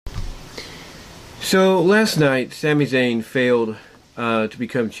So last night, Sami Zayn failed to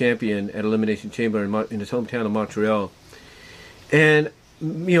become champion at Elimination Chamber in his hometown of Montreal, and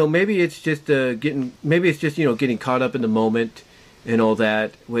maybe it's just getting caught up in the moment and all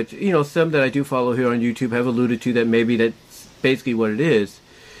that. Which some that I do follow here on YouTube have alluded to that maybe that's basically what it is.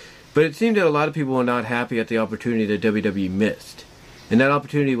 But it seemed that a lot of people were not happy at the opportunity that WWE missed, and that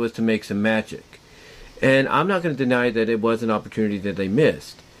opportunity was to make some magic. And I'm not going to deny that it was an opportunity that they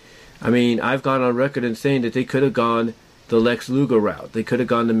missed. I mean, I've gone on record in saying that they could have gone the Lex Luger route. They could have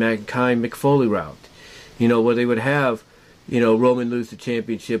gone the Mankind Mick Foley route. Where they would have, Roman lose the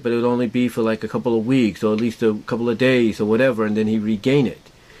championship, but it would only be for like a couple of weeks or at least a couple of days or whatever, and then he'd regain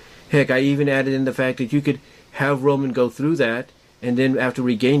it. Heck, I even added in the fact that you could have Roman go through that, and then after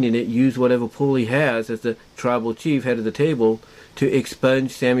regaining it, use whatever pull he has as the tribal chief, head of the table, to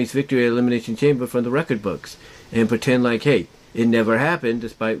expunge Sami's victory at Elimination Chamber from the record books and pretend like, hey, it never happened,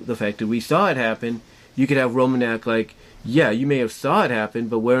 despite the fact that we saw it happen. You could have Roman act like, yeah, you may have saw it happen,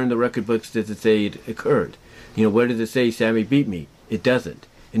 but where in the record books does it say it occurred? Where does it say Sami beat me? It doesn't.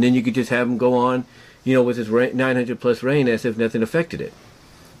 And then you could just have him go on, with his 900-plus reign as if nothing affected it.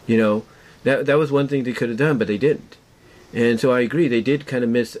 That was one thing they could have done, but they didn't. And so I agree, they did kind of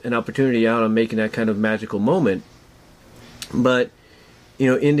miss an opportunity out on making that kind of magical moment. But,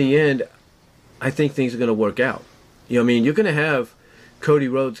 in the end, I think things are going to work out. You're going to have Cody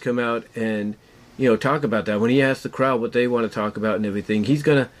Rhodes come out and, talk about that. When he asks the crowd what they want to talk about and everything, he's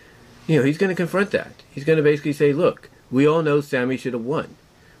going to confront that. He's going to basically say, look, we all know Sami should have won.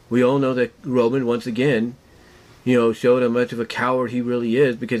 We all know that Roman, once again, showed how much of a coward he really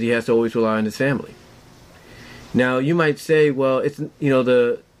is because he has to always rely on his family. Now, you might say, well, it's,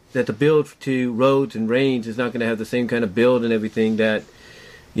 that the build to Rhodes and Reigns is not going to have the same kind of build and everything that,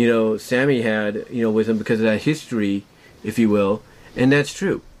 Sami had, with him because of that history, if you will. And that's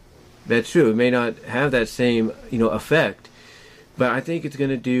true. That's true. It may not have that same, effect, but I think it's going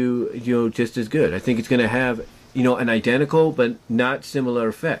to do, just as good. I think it's going to have, an identical but not similar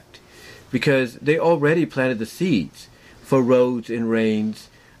effect because they already planted the seeds for Rhodes and Reigns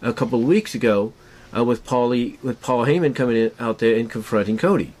a couple of weeks ago with Paul Heyman coming in out there and confronting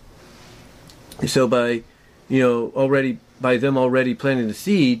Cody. So by them already planting the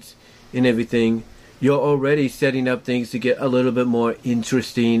seeds and everything, you're already setting up things to get a little bit more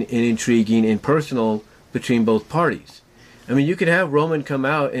interesting and intriguing and personal between both parties. I mean, you could have Roman come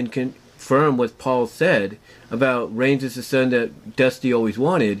out and confirm what Paul said about Reigns is the son that Dusty always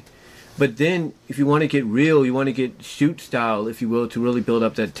wanted, but then if you want to get real, you want to get shoot style, if you will, to really build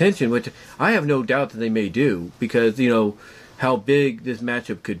up that tension, which I have no doubt that they may do because, how big this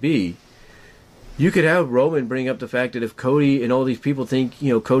matchup could be. You could have Roman bring up the fact that if Cody and all these people think,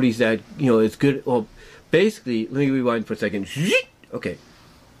 Cody's that, is good. Well, basically, let me rewind for a second. Okay.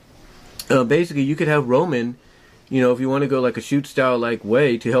 Basically, you could have Roman, if you want to go like a shoot style like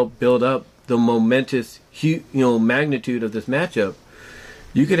way to help build up the momentous, magnitude of this matchup.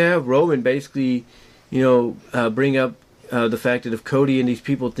 You could have Roman basically, bring up the fact that if Cody and these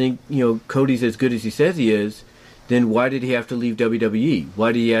people think, Cody's as good as he says he is, then why did he have to leave WWE?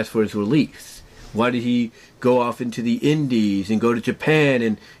 Why did he ask for his release? Why did he go off into the Indies and go to Japan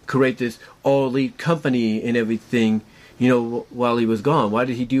and create this all-elite company and everything, while he was gone? Why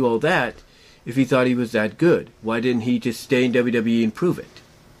did he do all that if he thought he was that good? Why didn't he just stay in WWE and prove it?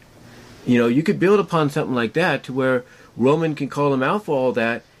 You could build upon something like that to where Roman can call him out for all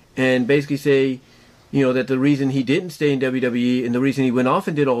that and basically say, that the reason he didn't stay in WWE and the reason he went off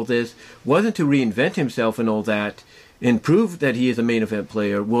and did all this wasn't to reinvent himself and all that and prove that he is a main event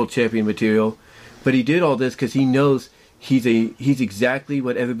player, world champion material, but he did all this because he knows he's exactly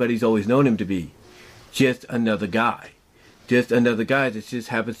what everybody's always known him to be. Just another guy. Just another guy that just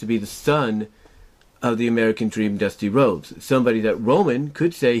happens to be the son of the American Dream, Dusty Rhodes. Somebody that Roman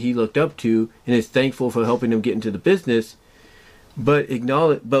could say he looked up to and is thankful for helping him get into the business, but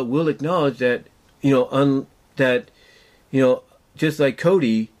will acknowledge that, just like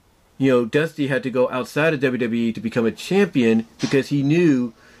Cody, Dusty had to go outside of WWE to become a champion because he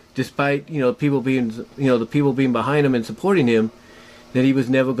knew, despite, the people being behind him and supporting him, that he was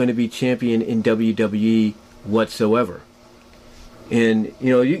never going to be champion in WWE whatsoever. And,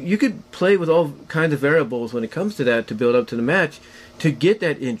 you could play with all kinds of variables when it comes to that to build up to the match, to get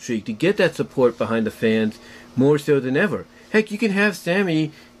that intrigue, to get that support behind the fans more so than ever. Heck, you can have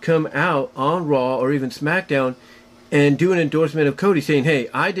Sami come out on Raw or even SmackDown and do an endorsement of Cody saying, hey,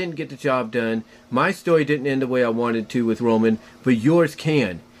 I didn't get the job done. My story didn't end the way I wanted to with Roman, but yours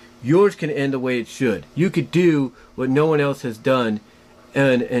can. Yours can end the way it should. You could do what no one else has done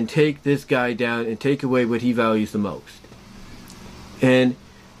and take this guy down and take away what he values the most. And,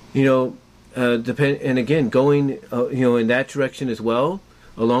 and again, going in that direction as well,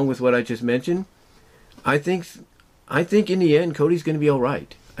 along with what I just mentioned, I think in the end Cody's going to be all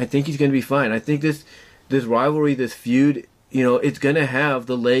right. I think he's going to be fine. I think this rivalry, this feud, it's going to have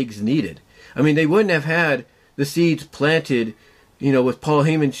the legs needed. I mean, they wouldn't have had the seeds planted, with Paul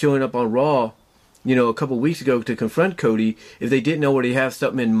Heyman showing up on Raw, a couple weeks ago to confront Cody if they didn't already have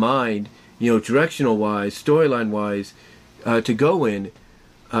something in mind, directional wise, storyline wise, to go in.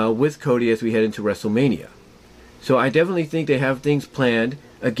 With Cody as we head into WrestleMania. So I definitely think they have things planned.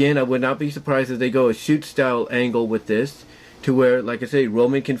 Again, I would not be surprised if they go a shoot-style angle with this, to where, like I say,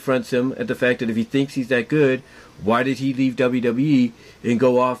 Roman confronts him at the fact that if he thinks he's that good, why did he leave WWE and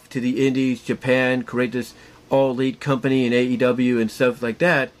go off to the Indies, Japan, create this all-elite company in AEW and stuff like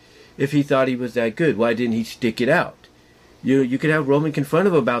that, if he thought he was that good? Why didn't he stick it out? You could have Roman confront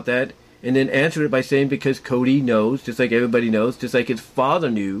him about that, and then answer it by saying because Cody knows, just like everybody knows, just like his father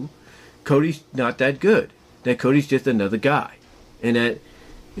knew, Cody's not that good. That Cody's just another guy. And that,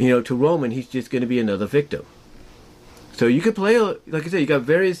 to Roman, he's just going to be another victim. So you could play, like I said, you got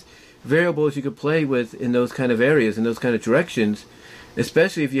various variables you could play with in those kind of areas, in those kind of directions,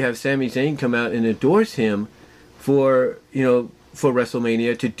 especially if you have Sami Zayn come out and endorse him for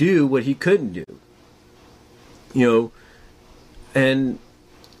WrestleMania to do what he couldn't do. And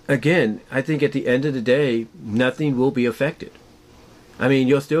again, I think at the end of the day, nothing will be affected. I mean,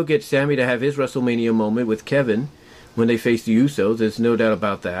 you'll still get Sami to have his WrestleMania moment with Kevin when they face the Usos. There's no doubt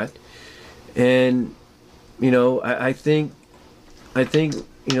about that. And, I think,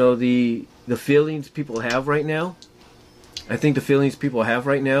 the feelings people have right now,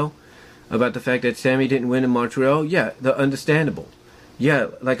 about the fact that Sami didn't win in Montreal, yeah, they're understandable. Yeah,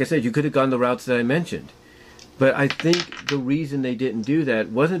 like I said, you could have gone the routes that I mentioned. But I think the reason they didn't do that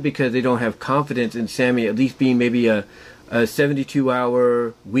wasn't because they don't have confidence in Sami at least being maybe a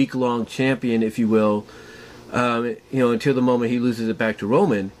 72-hour, week-long champion, if you will, until the moment he loses it back to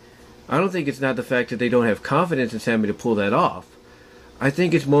Roman. I don't think it's not the fact that they don't have confidence in Sami to pull that off. I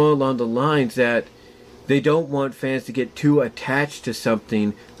think it's more along the lines that they don't want fans to get too attached to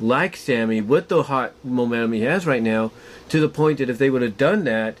something like Sami with the hot momentum he has right now, to the point that if they would have done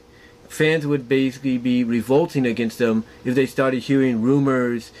that, fans would basically be revolting against them if they started hearing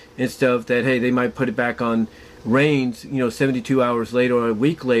rumors and stuff that, hey, they might put it back on Reigns, 72 hours later or a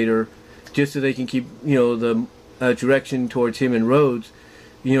week later, just so they can keep, the direction towards him and Rhodes,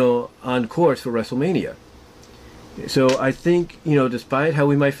 on course for WrestleMania. So I think, despite how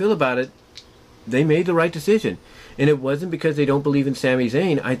we might feel about it, they made the right decision. And it wasn't because they don't believe in Sami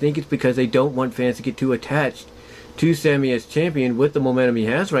Zayn. I think it's because they don't want fans to get too attached to Sami as champion with the momentum he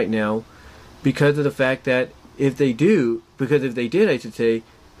has right now, because of the fact that if they did, I should say,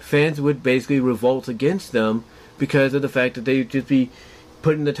 fans would basically revolt against them because of the fact that they'd just be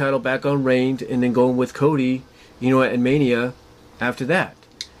putting the title back on Reigns and then going with Cody, at Mania after that.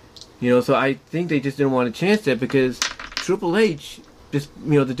 So I think they just didn't want to chance that because Triple H, just,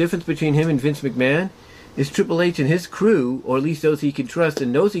 the difference between him and Vince McMahon is Triple H and his crew, or at least those he can trust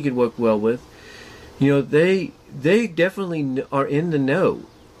and knows he can work well with, they definitely are in the know.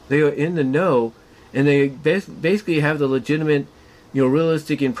 They are in the know, and they basically have the legitimate,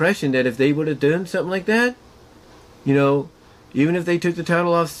 realistic impression that if they would have done something like that, even if they took the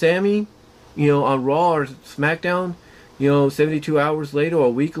title off Sami, on Raw or SmackDown, 72 hours later or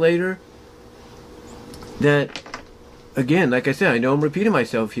a week later, that, again, like I said, I know I'm repeating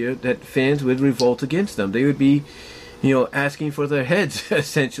myself here, that fans would revolt against them. They would be, asking for their heads,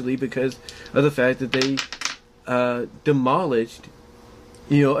 essentially, because of the fact that they demolished,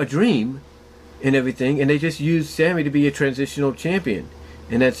 a dream and everything, and they just used Sami to be a transitional champion,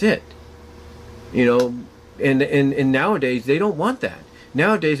 and that's it. And nowadays, they don't want that.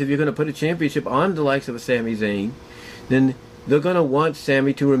 Nowadays, if you're going to put a championship on the likes of a Sami Zayn, then they're going to want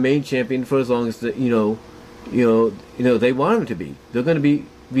Sami to remain champion for as long as they want him to be. They're going to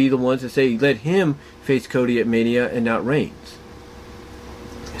be the ones that say, let him face Cody at Mania and not Reigns.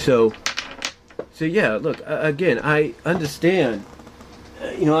 So yeah, look, again, I understand,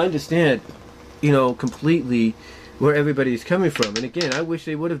 completely where everybody's coming from. And again, I wish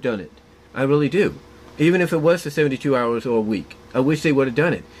they would have done it. I really do. Even if it was for 72 hours or a week, I wish they would have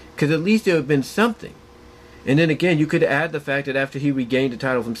done it. Because at least there would have been something. And then again, you could add the fact that after he regained the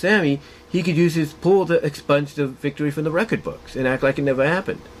title from Sami, he could use his pull to expunge the victory from the record books and act like it never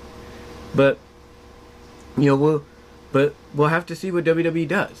happened. But, we'll have to see what WWE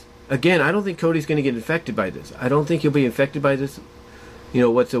does. Again, I don't think Cody's going to get infected by this. I don't think he'll be infected by this,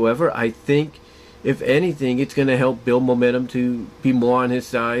 whatsoever. I think, if anything, it's going to help build momentum to be more on his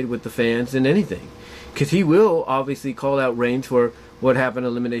side with the fans than anything. Because he will obviously call out Reigns for what happened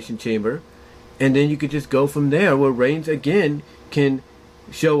in Elimination Chamber. And then you could just go from there, where Reigns again can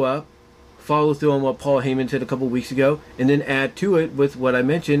show up, follow through on what Paul Heyman said a couple weeks ago, and then add to it with what I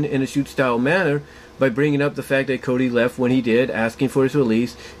mentioned in a shoot-style manner by bringing up the fact that Cody left when he did, asking for his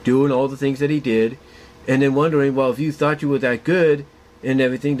release, doing all the things that he did, and then wondering, well, if you thought you were that good and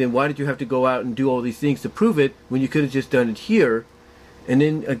everything, then why did you have to go out and do all these things to prove it when you could have just done it here? And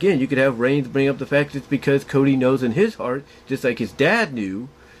then, again, you could have Reigns bring up the fact it's because Cody knows in his heart, just like his dad knew,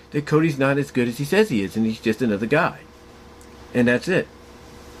 that Cody's not as good as he says he is, and he's just another guy. And that's it.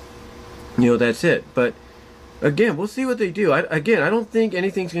 That's it. But, again, we'll see what they do. I don't think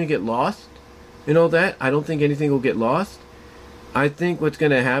anything's going to get lost and all that. I don't think anything will get lost. I think what's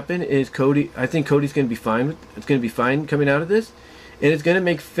going to happen is I think Cody's going to be fine. It's going to be fine coming out of this. And it's going to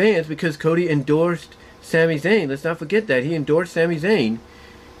make fans, because Cody endorsed Sami Zayn. Let's not forget that. He endorsed Sami Zayn.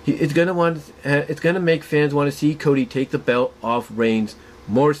 It's going to make fans want to see Cody take the belt off Reigns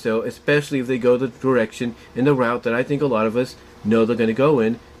more so, especially if they go the direction and the route that I think a lot of us know they're going to go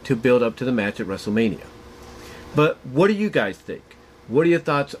in to build up to the match at WrestleMania. But what do you guys think? What are your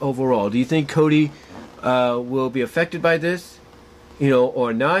thoughts overall? Do you think Cody will be affected by this,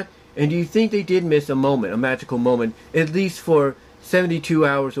 or not? And do you think they did miss a moment, a magical moment, at least for 72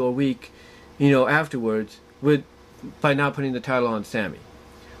 hours or a week, afterwards, by not putting the title on Sami?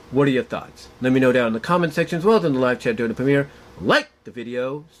 What are your thoughts? Let me know down in the comment section as well as in the live chat during the premiere. Like the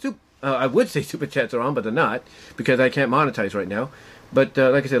video. I would say super chats are on, but they're not, because I can't monetize right now. But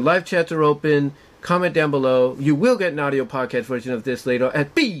like I said, live chats are open. Comment down below. You will get an audio podcast version of this later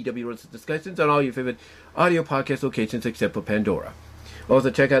at BW Roses Discussions on all your favorite audio podcast locations except for Pandora.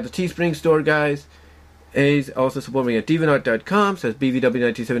 Also, check out the Teespring store, guys. Also support me at DeviantArt.com, says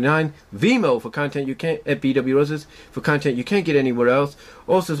BVW1979. Vimeo for content you can't, at BW Roses, for content you can't get anywhere else.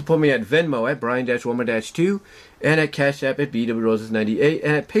 Also support me at Venmo at Brian-Warmer-2, and at Cash App at BW Roses98,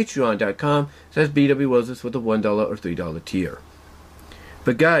 and at Patreon.com, says BW Roses with the $1 or $3 tier.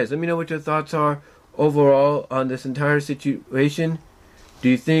 But guys, let me know what your thoughts are overall on this entire situation. Do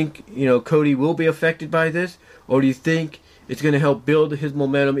you think, Cody will be affected by this? Or do you think it's going to help build his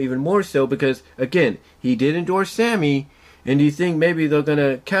momentum even more so? Because, again, he did endorse Sami. And do you think maybe they're going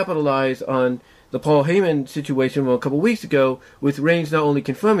to capitalize on the Paul Heyman situation from a couple weeks ago, with Reigns not only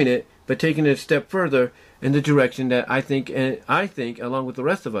confirming it, but taking it a step further in the direction that I think, along with the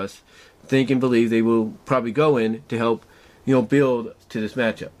rest of us, think and believe they will probably go in to help, build to this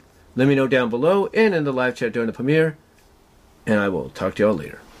matchup? Let me know down below and in the live chat during the premiere, and I will talk to y'all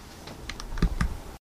later.